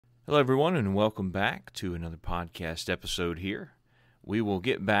Hello, everyone, and welcome back to another podcast episode here. We will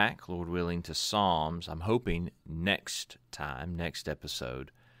get back, Lord willing, to Psalms, I'm hoping, next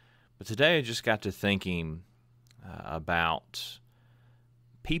episode. But today I just got to thinking about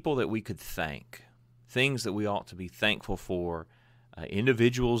people that we could thank, things that we ought to be thankful for,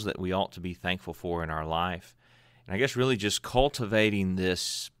 individuals that we ought to be thankful for in our life. And I guess really just cultivating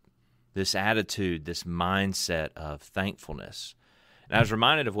this attitude, this mindset of thankfulness. And I was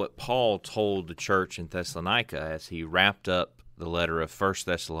reminded of what Paul told the church in Thessalonica as he wrapped up the letter of 1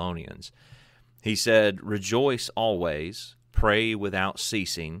 Thessalonians. He said, "Rejoice always, pray without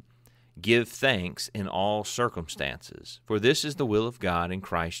ceasing, give thanks in all circumstances, for this is the will of God in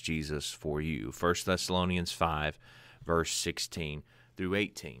Christ Jesus for you." 1 Thessalonians 5, verse 16 through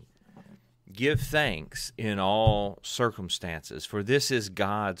 18. Give thanks in all circumstances, for this is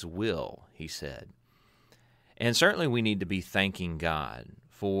God's will, he said. And certainly we need to be thanking God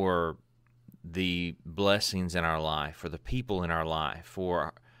for the blessings in our life, for the people in our life,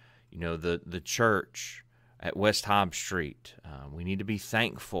 for the church at West Hobb Street. We need to be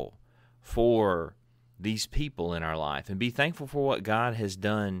thankful for these people in our life and be thankful for what God has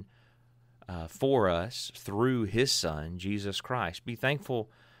done for us through His Son, Jesus Christ. Be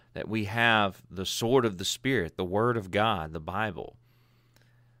thankful that we have the sword of the Spirit, the Word of God, the Bible.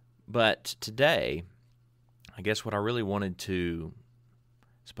 But today, I guess what I really wanted to,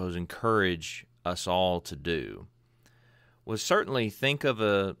 encourage us all to do was certainly think of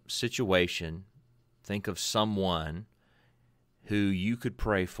a situation, think of someone who you could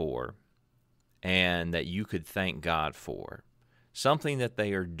pray for and that you could thank God for, something that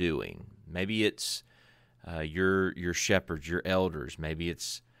they are doing. Maybe it's your shepherds, your elders. Maybe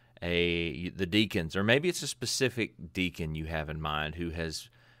it's the deacons, or maybe it's a specific deacon you have in mind who has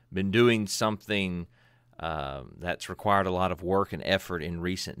been doing something that's required a lot of work and effort in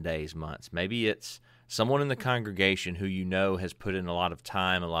recent days, months. Maybe it's someone in the congregation who you know has put in a lot of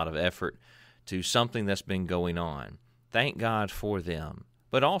time, a lot of effort to something that's been going on. Thank God for them.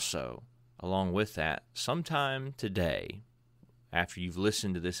 But also, along with that, sometime today, after you've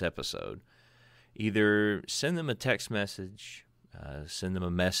listened to this episode, either send them a text message, send them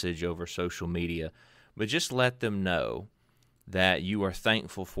a message over social media, but just let them know that you are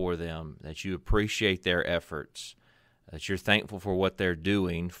thankful for them, that you appreciate their efforts, that you're thankful for what they're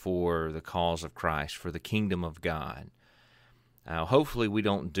doing for the cause of Christ, for the kingdom of God. Hopefully we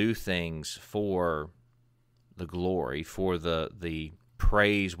don't do things for the glory, for the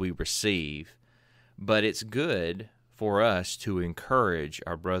praise we receive, but it's good for us to encourage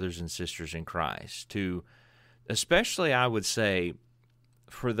our brothers and sisters in Christ, to, especially I would say,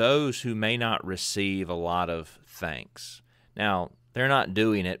 for those who may not receive a lot of thanks. Now, they're not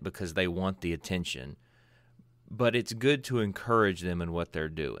doing it because they want the attention, but it's good to encourage them in what they're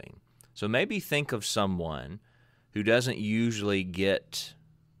doing. So maybe think of someone who doesn't usually get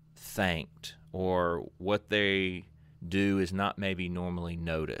thanked, or what they do is not maybe normally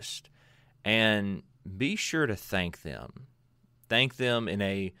noticed, and be sure to thank them. Thank them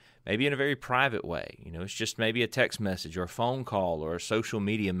maybe in a very private way. It's just maybe a text message or a phone call or a social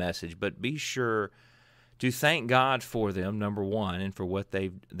media message, but be sure to thank God for them, number one, and for what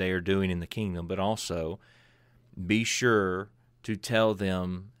they are doing in the kingdom, but also be sure to tell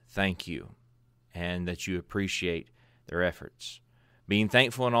them thank you and that you appreciate their efforts. Being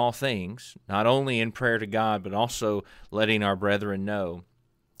thankful in all things, not only in prayer to God, but also letting our brethren know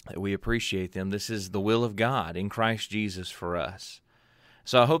that we appreciate them. This is the will of God in Christ Jesus for us.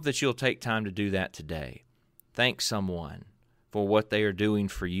 So I hope that you'll take time to do that today. Thank someone for what they are doing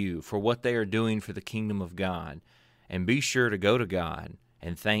for you, for what they are doing for the kingdom of God, and be sure to go to God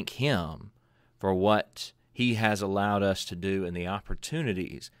and thank Him for what He has allowed us to do and the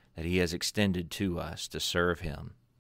opportunities that He has extended to us to serve Him.